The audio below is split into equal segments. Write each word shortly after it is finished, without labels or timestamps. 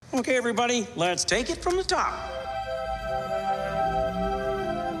Okay, everybody, let's take it from the top.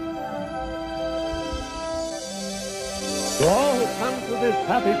 To all who come to this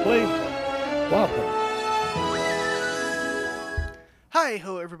happy place, welcome. Hi,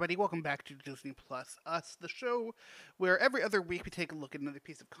 ho, everybody. Welcome back to Disney Plus Us, the show where every other week we take a look at another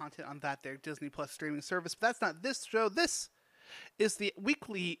piece of content on that there Disney Plus streaming service. But that's not this show. This is the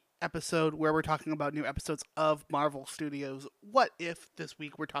weekly episode where we're talking about new episodes of Marvel Studios' What If. This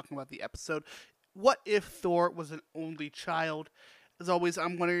week we're talking about the episode What If Thor Was an Only Child. As always,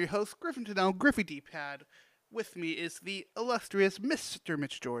 I'm one of your hosts, Griffin Tennell, Griffy D-Pad. With me is the illustrious Mr.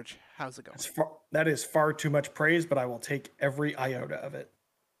 Mitch George. How's it going? That is far too much praise, but I will take every iota of it.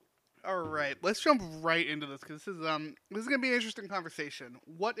 All right, let's jump right into this because this is gonna be an interesting conversation.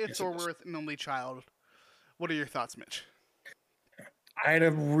 What if Thor were an only child? What are your thoughts, Mitch? I had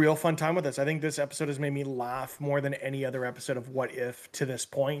a real fun time with this. I think this episode has made me laugh more than any other episode of What If to this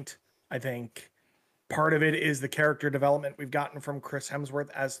point. I think part of it is the character development we've gotten from Chris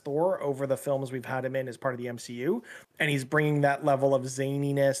Hemsworth as Thor over the films we've had him in as part of the MCU. And he's bringing that level of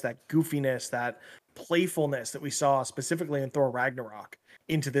zaniness, that goofiness, that playfulness that we saw specifically in Thor Ragnarok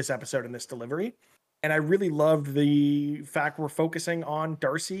into this episode and this delivery. And I really loved the fact we're focusing on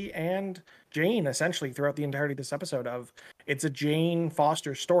Darcy and Jane essentially throughout the entirety of this episode. It's a Jane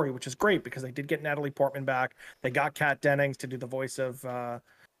Foster story, which is great because they did get Natalie Portman back. They got Kat Dennings to do the voice of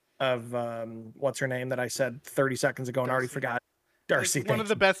what's her name that I said 30 seconds ago and Darcy. already forgot. Darcy. Like one of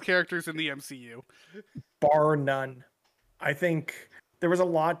the best characters in the MCU. Bar none. I think there was a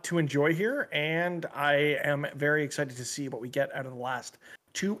lot to enjoy here, and I am very excited to see what we get out of the last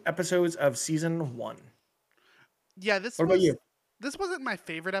 2 episodes of season 1. Yeah, What about you? This wasn't my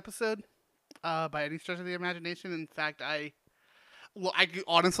favorite episode by any stretch of the imagination. In fact, I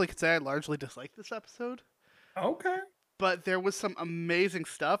honestly could say I largely disliked this episode. Okay. But there was some amazing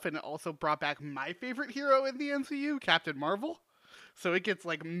stuff, and it also brought back my favorite hero in the MCU, Captain Marvel. So it gets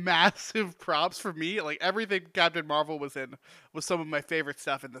like massive props for me. Like everything Captain Marvel was in was some of my favorite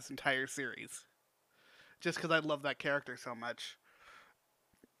stuff in this entire series. Just because I love that character so much.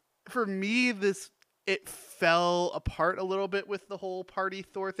 For me, it fell apart a little bit with the whole party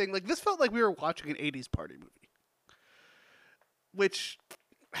Thor thing. Like this felt like we were watching an 80s party movie. Which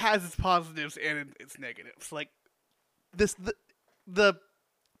has its positives and its negatives. Like the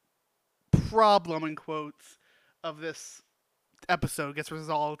problem in quotes of this episode gets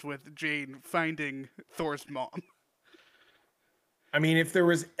resolved with Jane finding Thor's mom. I mean, if there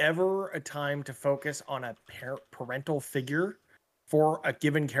was ever a time to focus on a parental figure for a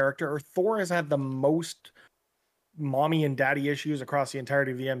given character, Thor has had the most mommy and daddy issues across the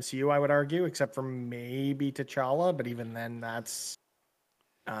entirety of the MCU, I would argue, except for maybe T'Challa, but even then that's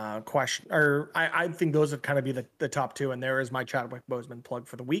question, or I think those would kind of be the top 2, and there is my Chadwick Boseman plug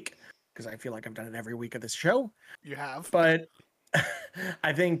for the week because I feel like I've done it every week of this show. You have, but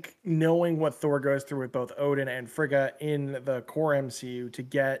I think knowing what Thor goes through with both Odin and Frigga in the core MCU to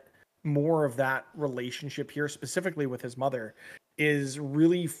get more of that relationship here, specifically with his mother, is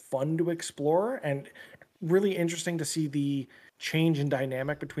really fun to explore and really interesting to see the change in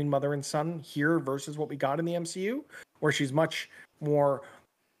dynamic between mother and son here versus what we got in the MCU, where she's much more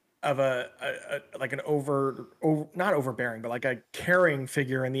of a like an not overbearing, but like a caring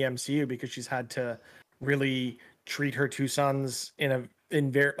figure in the MCU because she's had to really treat her 2 sons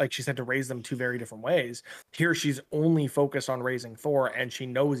like she's had to raise them 2 very different ways. Here she's only focused on raising Thor, and she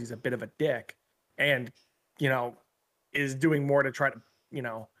knows he's a bit of a dick and, is doing more to try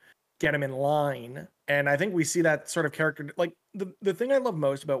to, get him in line. And I think we see that sort of character. Like the thing I love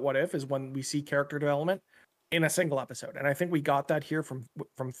most about What If is when we see character development in a single episode. And I think we got that here from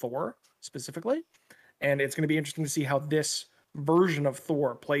Thor specifically. And it's going to be interesting to see how this version of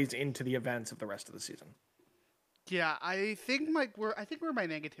Thor plays into the events of the rest of the season. Yeah, I think where my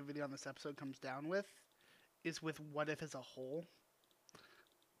negativity on this episode comes down with is with What If as a whole.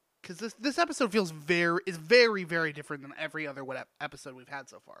 Because this episode is very, very different than every other What If episode we've had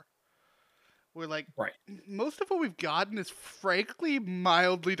so far. We're like, right. Most of what we've gotten is frankly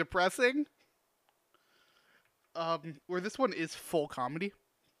mildly depressing. Where this one is full comedy.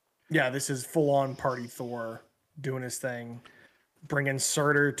 Yeah, this is full on party Thor doing his thing, bringing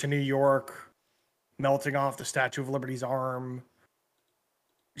Surtur to New York, melting off the Statue of Liberty's arm.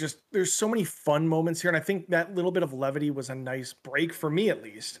 Just there's so many fun moments here, and I think that little bit of levity was a nice break for me at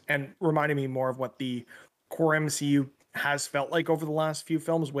least, and reminded me more of what the core MCU has felt like over the last few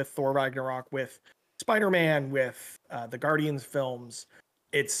films with Thor Ragnarok, with Spider-Man, with the Guardians films.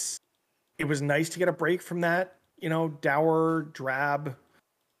 It was nice to get a break from that, dour, drab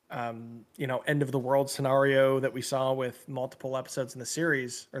end of the world scenario that we saw with multiple episodes in the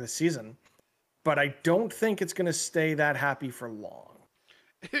series or the season. But I don't think it's going to stay that happy for long.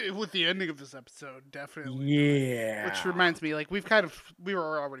 With the ending of this episode, definitely. Yeah. Which reminds me, like we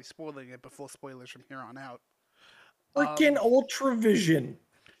were already spoiling it, but full spoilers from here on out. Freaking Ultra Vision.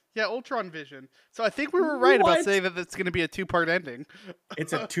 Yeah, Ultron Vision. So I think we were right about What? saying that it's going to be a 2-part ending.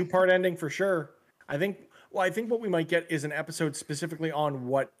 It's a 2-part ending for sure. I think what we might get is an episode specifically on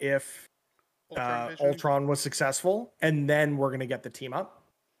what if Ultron Vision. Ultron was successful, and then we're gonna get the team up.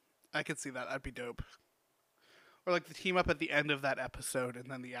 I could see that. That'd be dope. Or like the team up at the end of that episode,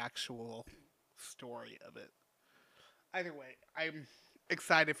 and then the actual story of it. Either way, I'm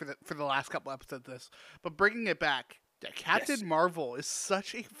excited for the last couple episodes of this. But bringing it back, Captain Marvel is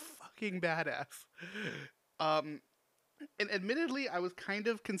such a fucking badass. And admittedly, I was kind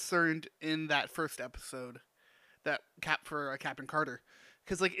of concerned in that first episode that Captain Carter.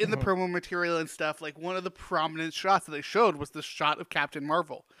 Because, like, in the promo material and stuff, like, one of the prominent shots that they showed was the shot of Captain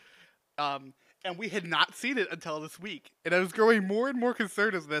Marvel. And we had not seen it until this week. And I was growing more and more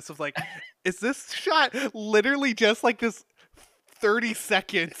concerned of this, of like, is this shot literally just like this 30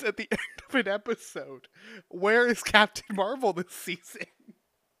 seconds at the end of an episode? Where is Captain Marvel this season?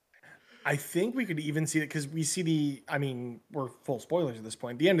 I think we could even see it because we see we're full spoilers at this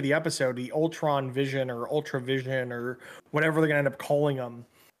point. The end of the episode, the Ultron Vision or Ultra Vision or whatever they're going to end up calling them,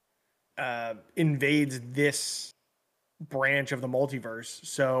 invades this branch of the multiverse.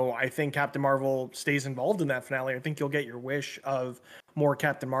 So I think Captain Marvel stays involved in that finale. I think you'll get your wish of more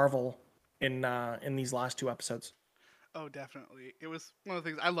Captain Marvel in these last 2 episodes. Oh, definitely. It was one of the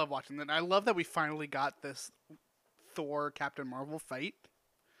things I love watching. And I love that we finally got this Thor Captain Marvel fight.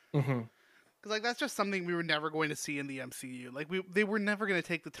 Mm-hmm. Because, like, that's just something we were never going to see in the MCU. Like, they were never going to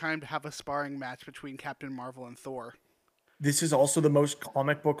take the time to have a sparring match between Captain Marvel and Thor. This is also the most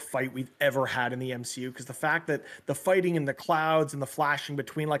comic book fight we've ever had in the MCU, because the fact that the fighting in the clouds and the flashing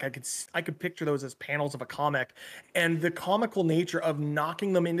between, like, I could picture those as panels of a comic, and the comical nature of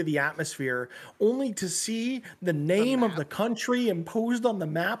knocking them into the atmosphere only to see the name of the country imposed on the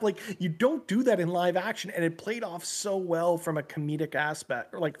map. Like, you don't do that in live action, and it played off so well from a comedic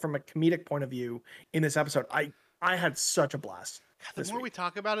aspect, or like from a comedic point of view in this episode. I had such a blast. The more we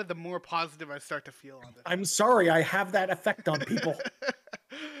talk about it, the more positive I start to feel on this. I'm sorry, I have that effect on people.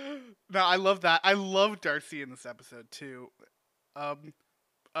 No, I love that. I love Darcy in this episode too.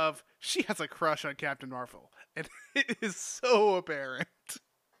 Of she has a crush on Captain Marvel, and it is so apparent.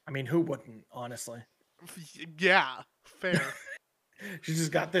 I mean, who wouldn't, honestly? Yeah, fair. She's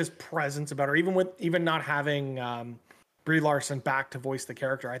just got this presence about her, even not having Brie Larson back to voice the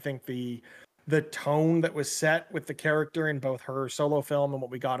character. I think the tone that was set with the character in both her solo film and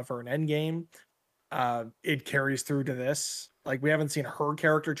what we got of her in Endgame, it carries through to this. Like, we haven't seen her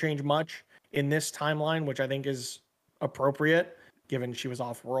character change much in this timeline, which I think is appropriate, given she was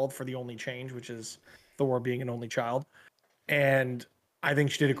off-world for the only change, which is Thor being an only child. And I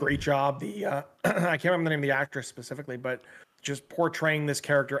think she did a great job. I can't remember the name of the actress specifically, but just portraying this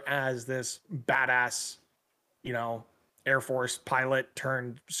character as this badass, Air Force pilot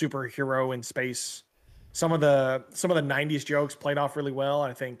turned superhero in space. Some of the 90s jokes played off really well.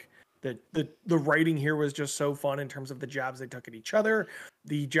 I think that the writing here was just so fun in terms of the jabs they took at each other,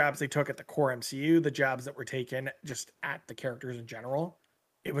 the jabs they took at the core MCU, the jabs that were taken just at the characters in general.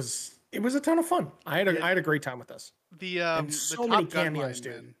 It was a ton of fun. I had a great time with this. And so the many Top Gun cameos, line,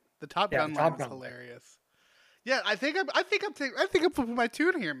 dude. man. The Top Gun line was hilarious. Yeah, I think I'm flipping my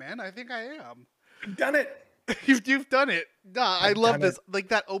tune here, man. I think I am. You've done it. You've done it. Nah, I love this. Like,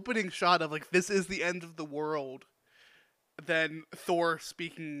 that opening shot of, like, this is the end of the world. Then Thor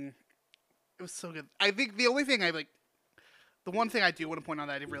speaking. It was so good. I think the only thing the one thing I do want to point out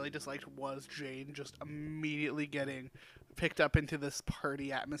that I really disliked was Jane just immediately getting picked up into this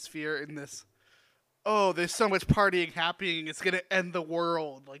party atmosphere in this, oh, there's so much partying happening, it's going to end the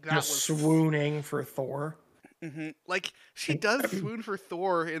world. Like, that Just was swooning for Thor. Mm-hmm. Like, she does swoon for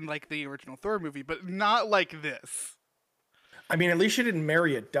Thor in, like, the original Thor movie, but not like this. I mean, at least she didn't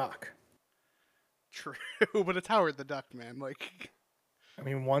marry a duck. True, but it's Howard the Duck, man. Like, I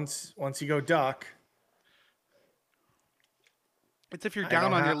mean, once you go duck, it's if you're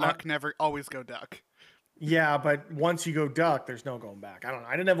down on your luck, never always go duck. Yeah, but once you go duck, there's no going back. I don't know.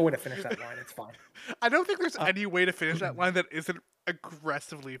 I didn't have a way to finish that line. It's fine. I don't think there's any way to finish that line that isn't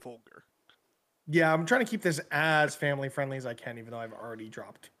aggressively vulgar. Yeah, I'm trying to keep this as family friendly as I can, even though I've already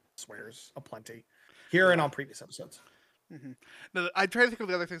dropped swears aplenty here and on previous episodes. Mm-hmm. No, I try to think of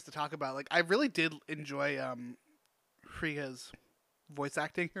the other things to talk about. Like, I really did enjoy Frigga's voice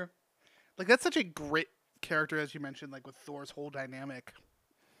acting here. Like, that's such a great character, as you mentioned, like, with Thor's whole dynamic.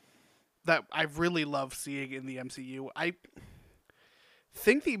 that I really love seeing in the MCU. I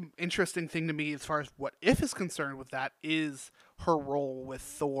think the interesting thing to me as far as What If is concerned with that is her role with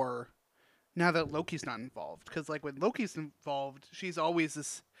Thor now that Loki's not involved. Because, like, when Loki's involved, she's always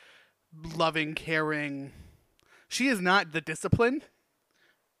this loving, caring... She is not the discipline.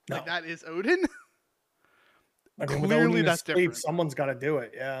 No. Like, that is Odin. I mean, Clearly that's different. Someone's got to do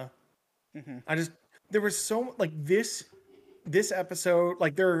it, yeah. Mm-hmm. There was so, like, this episode,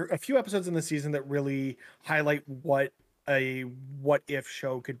 like, there are a few episodes in the season that really highlight what a What If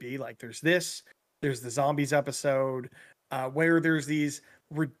show could be. Like, there's the zombies episode, where there's these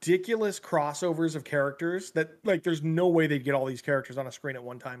ridiculous crossovers of characters that, like, there's no way they'd get all these characters on a screen at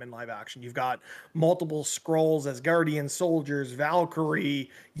one time in live action. You've got multiple Skrulls as Guardian soldiers, Valkyrie,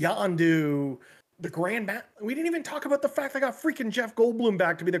 Yondu, the we didn't even talk about the fact they got freaking Jeff Goldblum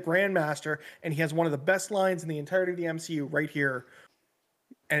back to be the Grandmaster, and he has one of the best lines in the entirety of the MCU right here,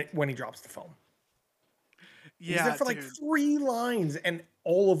 and when he drops the phone. Yeah, he's there for like 3 lines, and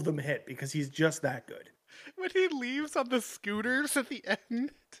all of them hit because he's just that good. When he leaves on the scooters at the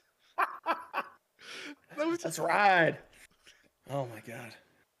end. Let's ride. Oh my god.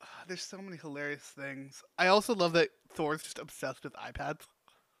 There's so many hilarious things. I also love that Thor's just obsessed with iPads.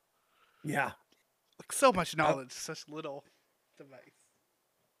 Yeah. Like, so much knowledge, such little device.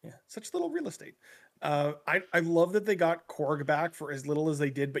 Yeah, such little real estate. I love that they got Korg back for as little as they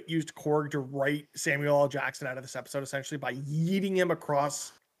did, but used Korg to write Samuel L. Jackson out of this episode essentially by yeeting him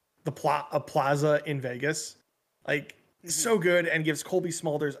across the plaza in Vegas. Like, so good, and gives Colby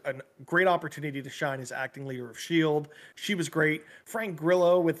Smulders a great opportunity to shine as acting leader of S.H.I.E.L.D. She was great. Frank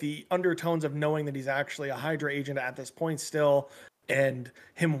Grillo with the undertones of knowing that he's actually a Hydra agent at this point still, and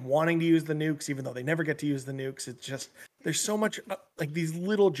him wanting to use the nukes, even though they never get to use the nukes. It's just, there's so much, like, these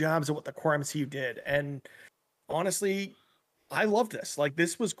little jabs at what the core MCU did. And honestly, I loved this. Like,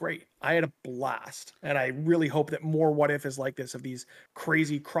 this was great. I had a blast. And I really hope that more What If is like this, of these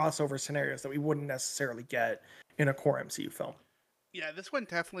crazy crossover scenarios that we wouldn't necessarily get in a core MCU film. Yeah, this one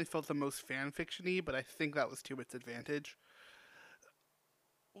definitely felt the most fan fiction-y, but I think that was to its advantage.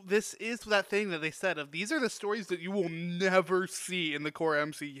 This is that thing that they said of, these are the stories that you will never see in the core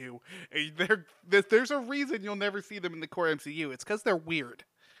MCU. There's a reason you'll never see them in the core MCU. It's because they're weird.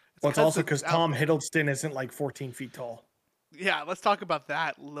 It's also because Tom Hiddleston isn't like 14 feet tall. Yeah, let's talk about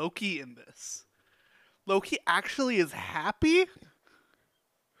that. Loki in this. Loki actually is happy?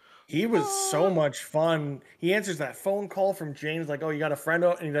 He was so much fun. He answers that phone call from James like, oh, you got a friend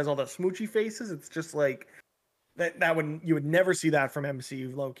out, and he does all the smoochy faces. It's just like, you would never see that from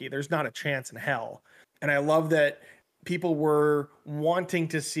MCU Loki. There's not a chance in hell. And I love that people were wanting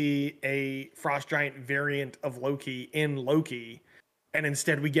to see a Frost Giant variant of Loki in Loki, and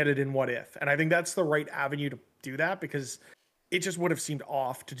instead we get it in What If. And I think that's the right avenue to do that, because it just would have seemed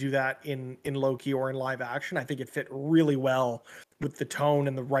off to do that in Loki or in live action. I think it fit really well with the tone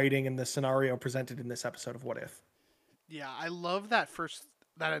and the writing and the scenario presented in this episode of What If. Yeah, I love that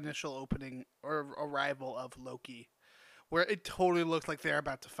initial opening or arrival of Loki, where it totally looked like they're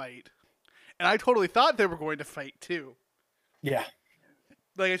about to fight. And I totally thought they were going to fight too. Yeah.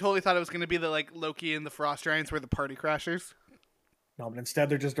 Like, I totally thought it was going to be that, like, Loki and the Frost Giants were the party crashers. No, but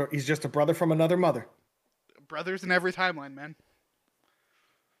instead he's just a brother from another mother. Brothers in every timeline, man.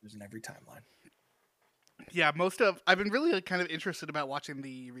 There's in every timeline. Yeah, I've been really, like, kind of interested about watching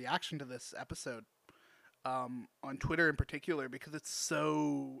the reaction to this episode. On Twitter in particular, because it's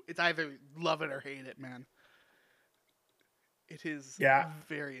either love it or hate it, man. It is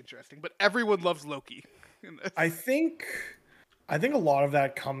very interesting. But everyone loves Loki in this. I think a lot of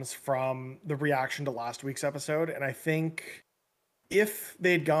that comes from the reaction to last week's episode, and I think if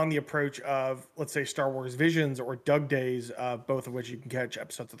they had gone the approach of, let's say, Star Wars Visions or Doug Days, both of which you can catch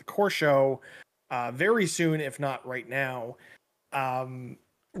episodes of the core show very soon, if not right now,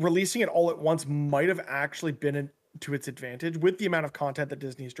 releasing it all at once might have actually been to its advantage with the amount of content that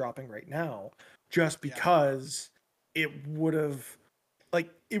Disney's dropping right now, just because it would have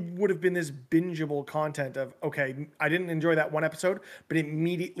been this bingeable content of, okay, I didn't enjoy that one episode, but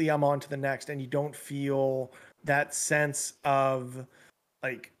immediately I'm on to the next, and you don't feel that sense of,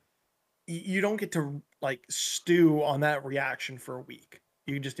 like, you don't get to, like, stew on that reaction for a week.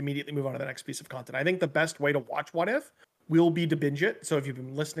 You can just immediately move on to the next piece of content. I think the best way to watch What If will be to binge it. So if you've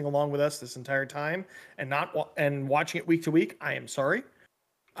been listening along with us this entire time and watching it week to week, I am sorry.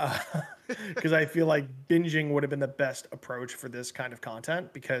 Because I feel like binging would have been the best approach for this kind of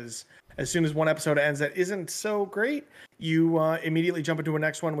content, because as soon as one episode ends that isn't so great, you immediately jump into a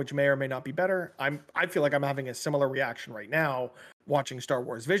next one, which may or may not be better. I feel like I'm having a similar reaction right now watching Star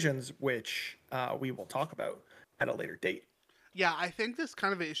Wars Visions, which we will talk about at a later date. Yeah, I think this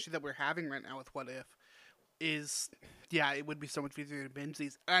kind of an issue that we're having right now with What If is, yeah, it would be so much easier to binge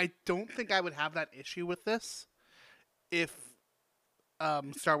these. I don't think I would have that issue with this if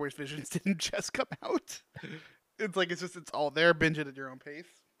Star Wars Visions didn't just come out. It's like it's all there. Binge it at your own pace.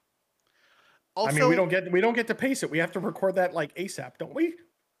 Also, I mean, we don't get to pace it. We have to record that like ASAP, don't we?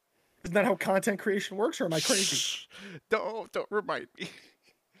 Isn't that how content creation works, or am I crazy? Don't remind me.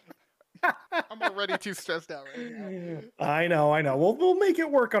 I'm already too stressed out right now. I know. We'll make it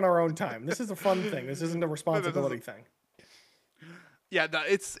work on our own time. This is a fun thing. This isn't a responsibility thing. Yeah, no,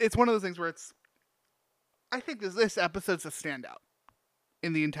 it's one of those things where it's. I think this episode's a standout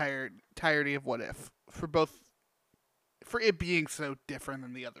in the entirety of What If for it being so different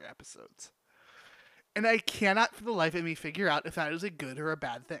than the other episodes, and I cannot for the life of me figure out if that is a good or a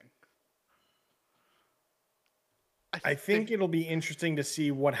bad thing. I think it'll be interesting to see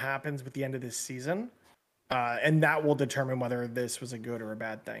what happens with the end of this season. And that will determine whether this was a good or a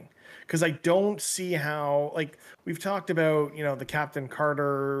bad thing. Because I don't see how, like, we've talked about, the Captain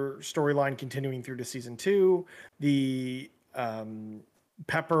Carter storyline continuing through to season 2, the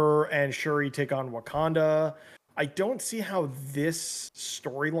Pepper and Shuri take on Wakanda. I don't see how this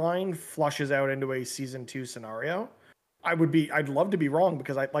storyline flushes out into a season 2 scenario. I'd love to be wrong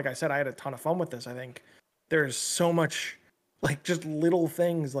because like I said, I had a ton of fun with this. I think there's so much, like, just little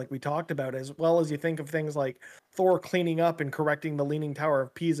things like we talked about, as well as you think of things like Thor cleaning up and correcting the Leaning Tower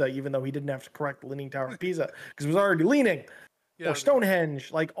of Pisa, even though he didn't have to correct the Leaning Tower of Pisa because it was already leaning. Yeah. Or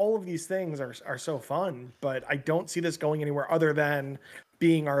Stonehenge. Like, all of these things are so fun, but I don't see this going anywhere other than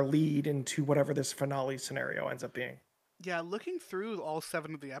being our lead into whatever this finale scenario ends up being. Yeah, looking through all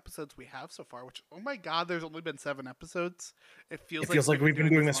 7 of the episodes we have so far, which, oh my god, there's only been 7 episodes. It feels like we've been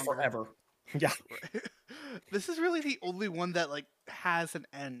doing this forever. Yeah. This is really the only one that, like, has an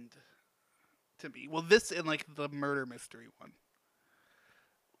end to me. Well, this and, like, the murder mystery one.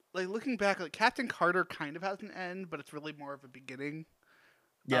 Like, looking back, like, Captain Carter kind of has an end, but it's really more of a beginning.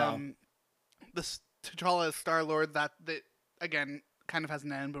 Yeah. The T'Challa Star-Lord, that again, kind of has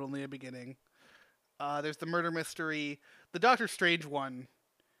an end, but only a beginning. There's the murder mystery. The Doctor Strange one.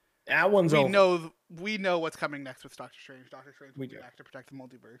 That one's over. We know what's coming next with Doctor Strange. Doctor Strange will be back to protect the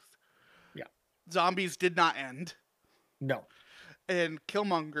multiverse. Yeah. Zombies did not end. No. And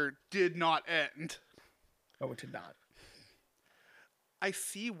Killmonger did not end. Oh, it did not. I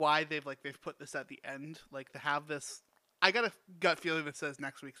see why they've put this at the end. Like, to have this, I got a gut feeling that says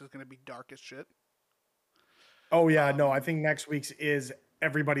next week's is going to be dark as shit. Oh yeah, no, I think next week's is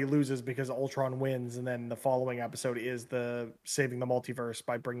everybody loses because Ultron wins, and then the following episode is the saving the multiverse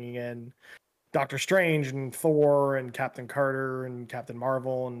by bringing in Doctor Strange and Thor and Captain Carter and Captain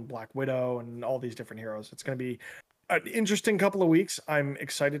Marvel and Black Widow and all these different heroes. It's going to be an interesting couple of weeks. I'm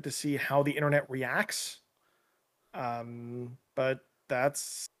excited to see how the internet reacts. But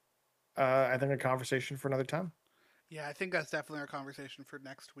that's, I think, a conversation for another time. Yeah, I think that's definitely our conversation for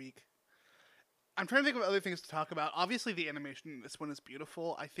next week. I'm trying to think of other things to talk about. Obviously, the animation in this one is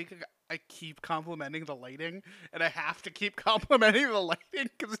beautiful. I think I keep complimenting the lighting, and I have to keep complimenting the lighting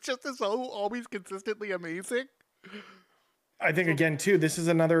because it's just so always consistently amazing. I think, again, too, this is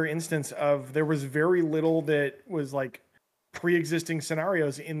another instance of there was very little that was like pre-existing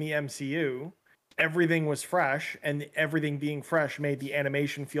scenarios in the MCU. Everything was fresh, and everything being fresh made the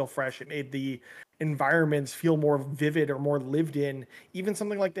animation feel fresh. It made the environments feel more vivid or more lived in. Even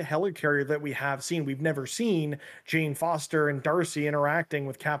something like the helicarrier that we have seen. We've never seen Jane Foster and Darcy interacting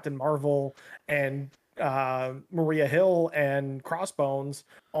with Captain Marvel and Maria Hill and Crossbones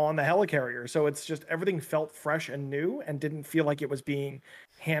on the helicarrier. So it's just everything felt fresh and new and didn't feel like it was being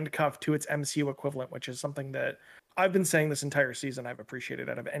handcuffed to its MCU equivalent, which is something that I've been saying this entire season I've appreciated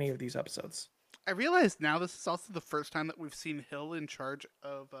out of any of these episodes. I realize now this is also the first time that we've seen Hill in charge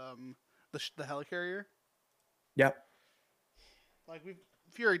of the helicarrier. Yep. Like,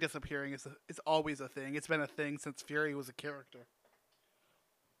 Fury disappearing is always a thing. It's been a thing since Fury was a character.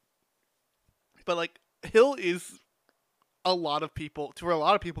 But, like, Hill is to a lot of people,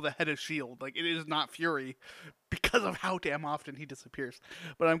 the head of S.H.I.E.L.D. Like, it is not Fury because of how damn often he disappears.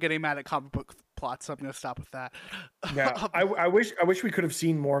 But I'm getting mad at comic book plots, so I'm going to stop with that. Yeah, I wish we could have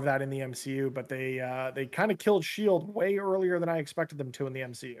seen more of that in the MCU, but they kind of killed S.H.I.E.L.D. way earlier than I expected them to in the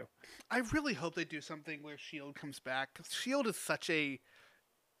MCU. I really hope they do something where S.H.I.E.L.D. comes back, because S.H.I.E.L.D. is such a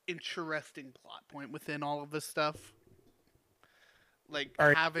interesting plot point within all of this stuff. Like,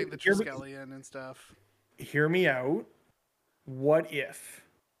 right, having the Triskelion and stuff. Hear me out. What if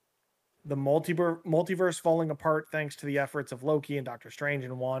the multiverse falling apart thanks to the efforts of Loki and Doctor Strange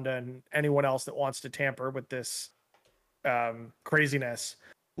and Wanda and anyone else that wants to tamper with this craziness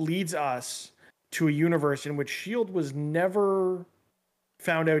leads us to a universe in which Shield was never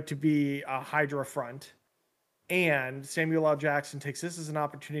found out to be a Hydra front. And Samuel L. Jackson takes this as an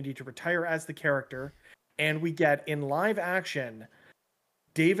opportunity to retire as the character. And we get, in live action,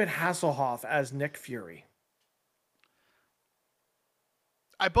 David Hasselhoff as Nick Fury.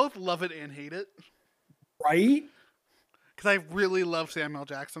 I both love it and hate it. Right? Because I really love Samuel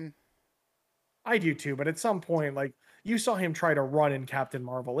Jackson. I do too, but at some point, like, you saw him try to run in Captain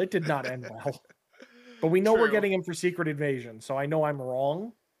Marvel. It did not end well. But we know we're True. getting him for Secret Invasion, so I know I'm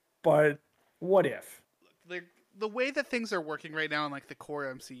wrong. But what if? The way that things are working right now in like the core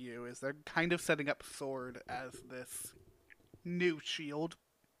MCU is they're kind of setting up Sword as this new Shield,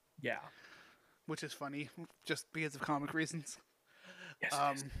 Yeah. which is funny just because of comic reasons.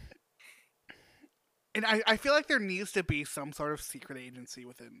 Yes, And I feel like there needs to be some sort of secret agency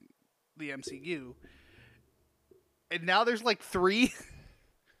within the MCU. And now there's like 3.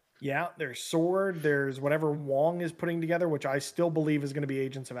 Yeah, there's Sword, there's whatever Wong is putting together, which I still believe is going to be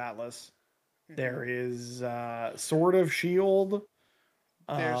Agents of Atlas. There is Sword of Shield.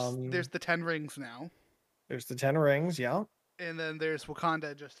 There's the 10 Rings now. There's the 10 Rings, yeah. And then there's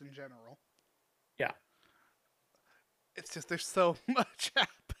Wakanda just in general. Yeah. It's just there's so much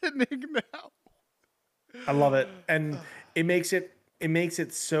happening now. I love it. And it makes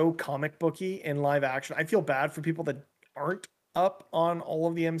it so comic booky in live action. I feel bad for people that aren't up on all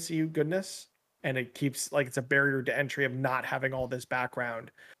of the MCU goodness, and it keeps like it's a barrier to entry of not having all this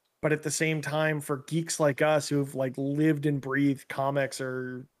background. But at the same time, for geeks like us who've like lived and breathed comics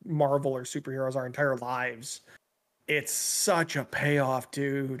or Marvel or superheroes our entire lives, it's such a payoff,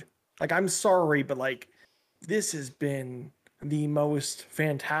 dude. Like, I'm sorry, but like, this has been the most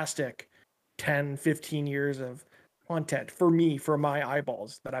fantastic 10, 15 years of content for me, for my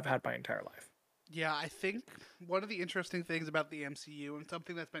eyeballs, that I've had my entire life. Yeah, I think one of the interesting things about the MCU, and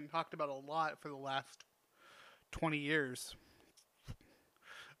something that's been talked about a lot for the last 20 years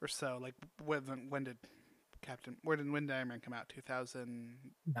or so, like when did Iron Man come out?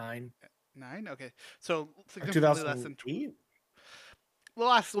 2009? 9. Okay, so significantly less than 2008? the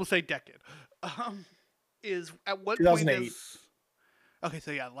last, we'll say, decade. Is at what 2008. point is okay?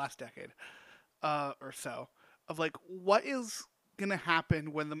 So yeah, the last decade, or so, of like what is gonna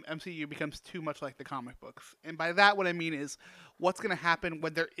happen when the MCU becomes too much like the comic books, and by that what I mean is what's gonna happen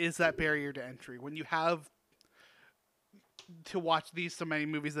when there is that barrier to entry, when you have to watch these so many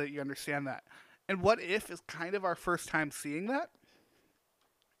movies that you understand that. And What If is kind of our first time seeing that,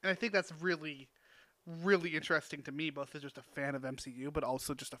 and I think that's really, really interesting to me, both as just a fan of MCU, but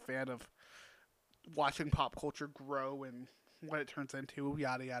also just a fan of watching pop culture grow and what it turns into,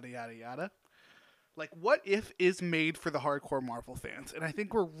 yada yada yada yada. Like, What If is made for the hardcore Marvel fans, and I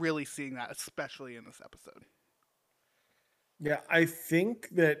think we're really seeing that, especially in this episode. Yeah, I think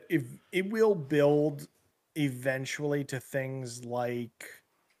that if it will build eventually to things like,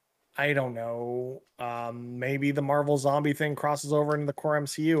 I don't know, maybe the Marvel zombie thing crosses over into the core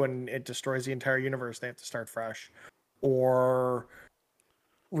MCU and it destroys the entire universe. They have to start fresh. Or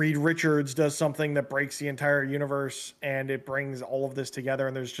Reed Richards does something that breaks the entire universe and it brings all of this together,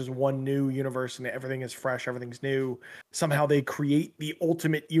 and there's just one new universe and everything is fresh, everything's new. Somehow they create the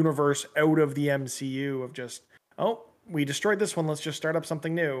ultimate universe out of the MCU of just, oh, we destroyed this one, let's just start up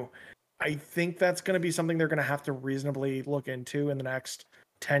something new. I think that's going to be something they're going to have to reasonably look into in the next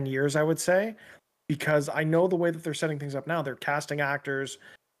 10 years, I would say, because I know the way that they're setting things up now, they're casting actors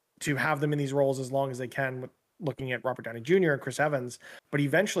to have them in these roles as long as they can, with looking at Robert Downey Jr. and Chris Evans, but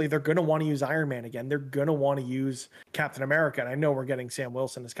eventually they're going to want to use Iron Man again. They're going to want to use Captain America. And I know we're getting Sam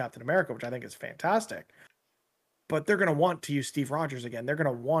Wilson as Captain America, which I think is fantastic, but they're going to want to use Steve Rogers again. They're going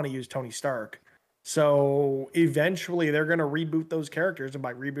to want to use Tony Stark. So eventually they're going to reboot those characters. And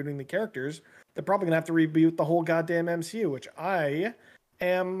by rebooting the characters, they're probably going to have to reboot the whole goddamn MCU, which I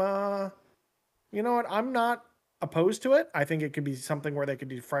am, you know what? I'm not opposed to it. I think it could be something where they could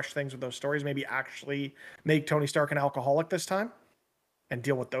do fresh things with those stories, maybe actually make Tony Stark an alcoholic this time and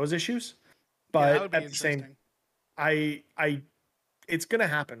deal with those issues. But at the same, it's going to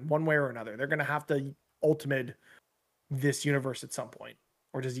happen one way or another. They're going to have to ultimate this universe at some point,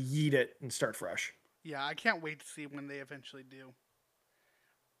 or just yeet it and start fresh. Yeah, I can't wait to see when they eventually do.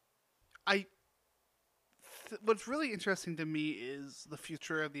 What's really interesting to me is the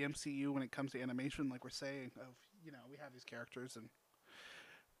future of the MCU when it comes to animation, like we're saying, of, you know, we have these characters and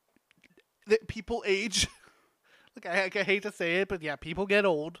people age. Look, I hate to say it, but yeah, people get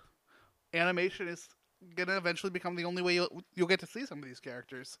old. Animation is going to eventually become the only way you'll get to see some of these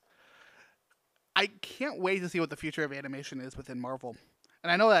characters. I can't wait to see what the future of animation is within Marvel.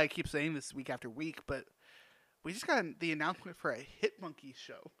 And I know that I keep saying this week after week, but we just got the announcement for a Hitmonkey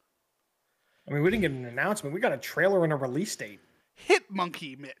show. I mean, we didn't get an announcement. We got a trailer and a release date.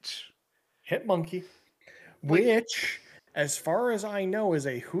 Hitmonkey, Mitch. Hitmonkey, Like- which, as far as I know, is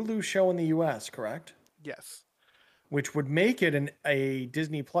a Hulu show in the U.S., correct? Yes. Which would make it a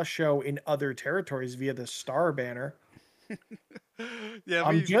Disney Plus show in other territories via the Star banner. Yeah,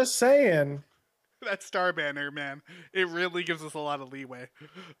 I'm just saying. that Star banner, man. It really gives us a lot of leeway.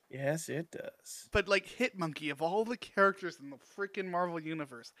 Yes, it does. But like Hitmonkey, of all the characters in the freaking Marvel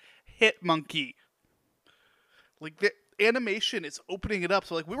universe, Hitmonkey. Like the animation is opening it up.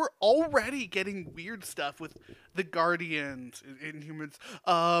 So like we were already getting weird stuff with the Guardians, Inhumans,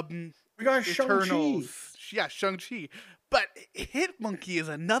 We got Shang-Chi. Eternals. Yeah, Shang-Chi. But Hitmonkey is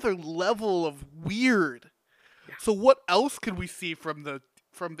another level of weird. Yeah. So what else could we see from the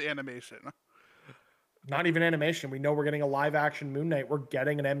animation? Not even animation. We know we're getting a live action Moon Knight. We're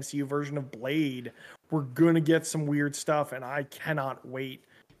getting an MCU version of Blade. We're going to get some weird stuff, and I cannot wait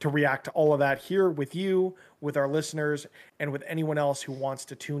to react to all of that here with you, with our listeners, and with anyone else who wants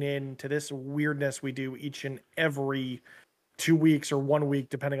to tune in to this weirdness we do each and every 2 weeks or 1 week,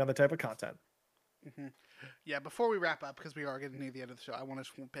 depending on the type of content. Mm-hmm. Yeah, before we wrap up, because we are getting near the end of the show, I want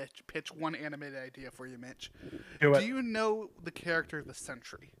to pitch one animated idea for you, Mitch. Do it. Do you know the character the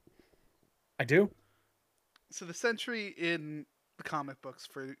Sentry? I do. So the Sentry in the comic books,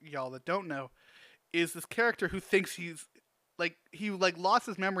 for y'all that don't know, is this character who thinks he lost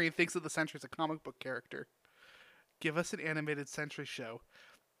his memory and thinks that the Sentry is a comic book character. Give us an animated Sentry show.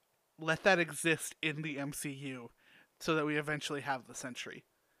 Let that exist in the MCU so that we eventually have the Sentry.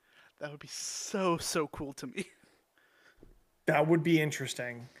 That would be so cool to me. That would be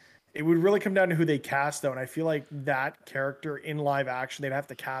interesting. It would really come down to who they cast, though, and I feel like that character in live action, they'd have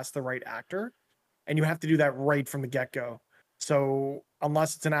to cast the right actor, and you have to do that right from the get-go. So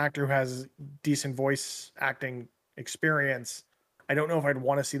unless it's an actor who has decent voice acting experience, I don't know if I'd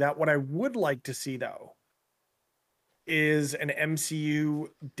want to see that. What I would like to see, though, is an MCU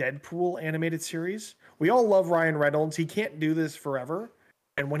Deadpool animated series. We all love Ryan Reynolds. He can't do this forever.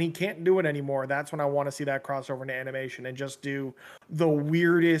 And when he can't do it anymore, that's when I want to see that crossover into animation and just do the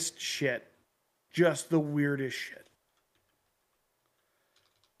weirdest shit. Just the weirdest shit.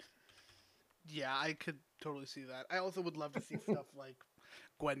 Yeah, I could totally see that. I also would love to see stuff like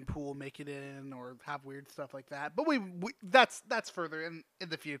Gwenpool make it in or have weird stuff like that. But that's further in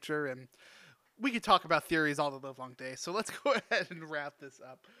the future, and we could talk about theories all the live long day. So let's go ahead and wrap this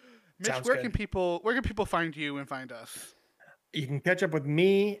up. Mitch, Sounds where good. can people find you and find us? You can catch up with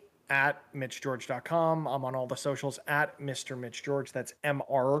me at MitchGeorge.com. I'm on all the socials at Mr. Mitch George. That's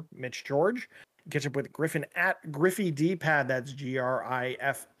MR Mitch George. Catch up with Griffin at GriffyDpad. That's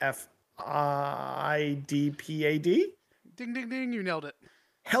GriffIDPAD. Ding, ding, ding. You nailed it.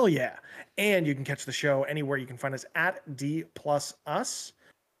 Hell yeah. And you can catch the show anywhere. You can find us at D plus us.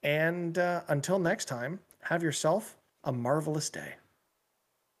 And until next time, have yourself a marvelous day.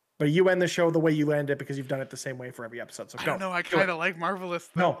 But you end the show the way you end it because you've done it the same way for every episode. So I go. don't know. I kind of like Marvelous,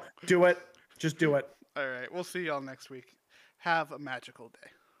 though. No, do it. Just do it. All right. We'll see y'all next week. Have a magical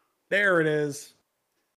day. There it is.